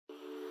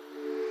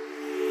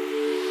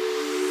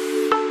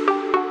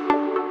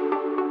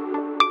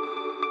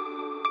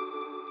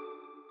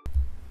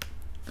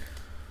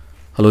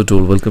Hello to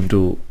all, welcome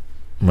to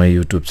my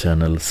YouTube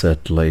channel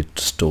Satellite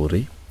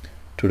Story.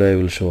 Today I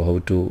will show how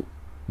to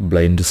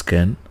blind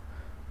scan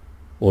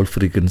all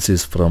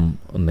frequencies from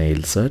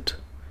Nilesat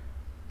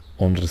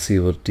on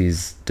receiver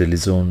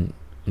Telezone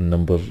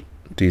number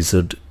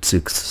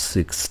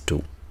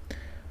TZ662.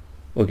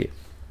 Okay,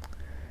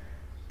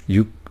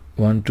 you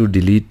want to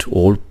delete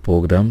all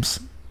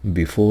programs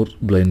before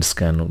blind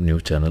scan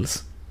new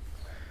channels.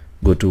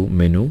 Go to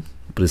menu,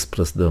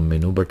 press the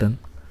menu button,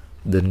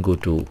 then go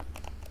to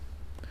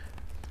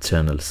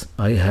channels.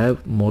 I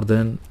have more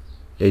than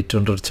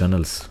 800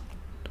 channels.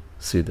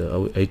 See,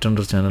 the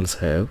 800 channels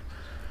have.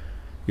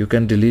 You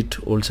can delete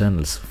all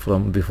channels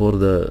from before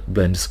the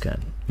blind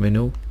scan.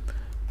 Menu,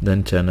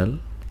 then channel.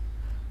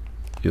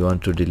 You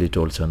want to delete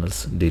all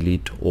channels.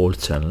 Delete all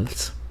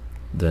channels.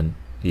 Then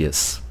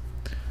yes.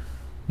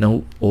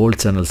 Now all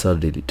channels are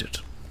deleted.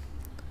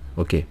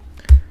 Okay.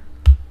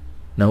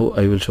 Now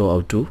I will show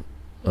how to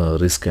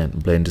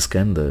blind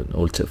scan the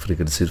all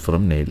frequencies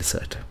from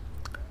Nilesat.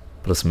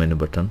 Press menu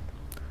button,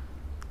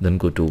 then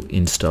go to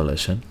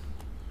installation,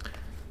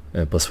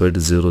 password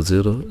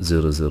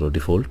 0000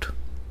 default,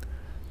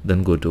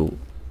 then go to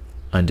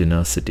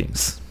antenna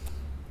settings.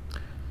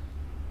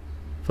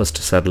 First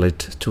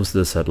satellite, choose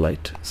the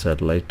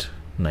satellite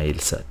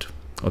Nilesat.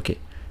 Okay,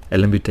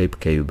 LMB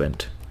type KU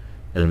band,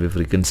 LMB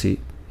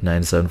frequency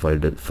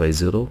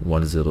 97550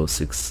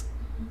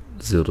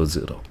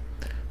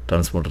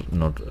 transponder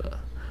not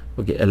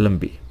okay.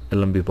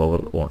 LMB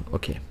power on.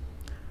 Okay,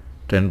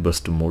 10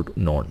 burst mode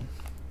non.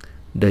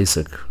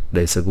 DISEC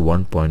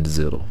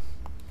 1.0.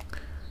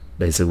 DISEC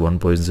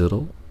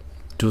 1.0.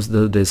 Choose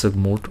the DISEC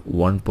mode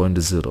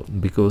 1.0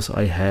 because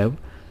I have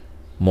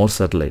more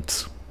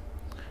satellites.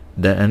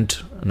 I'm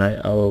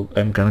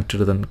connected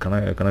to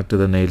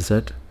the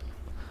Nilesat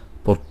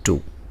port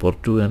 2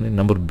 and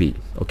number B.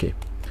 Okay.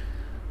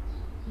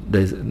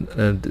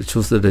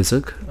 Choose the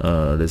DISEC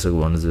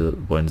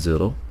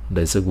 1.0.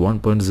 DISEC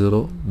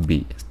 1.0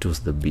 B. Choose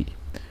the B.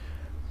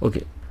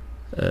 Okay.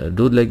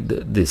 Do like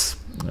this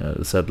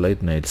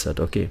satellite Nilesat.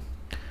 Okay,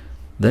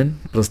 then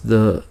press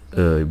the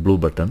blue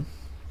button,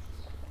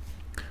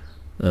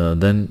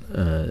 then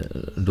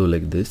do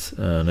like this,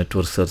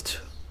 network search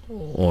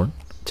on,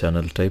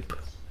 channel type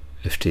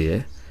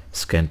FTA,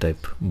 scan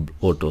type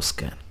auto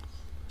scan,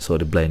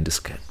 blind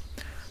scan.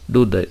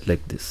 Do that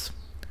like this,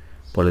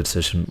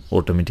 polarization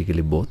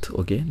automatically both.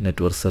 Okay,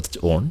 network search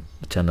on,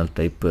 channel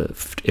type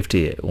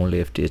FTA,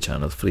 only FTA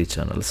channels, free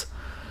channels,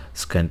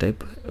 scan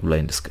type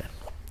blind scan.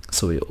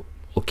 So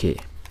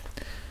okay,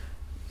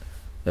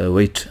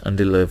 wait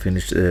until I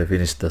finish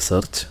the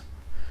search.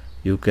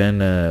 You can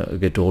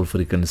get all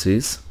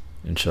frequencies,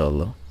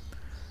 inshallah.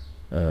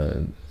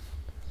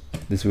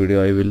 This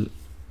video I will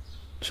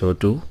show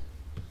to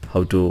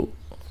how to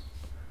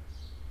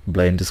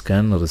blind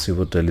scan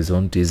receiver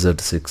Telezone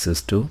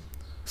TZ662,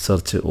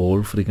 search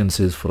all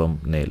frequencies from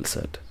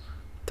Nilesat.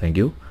 Thank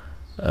you.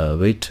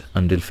 Wait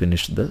until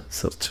finish the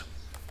search.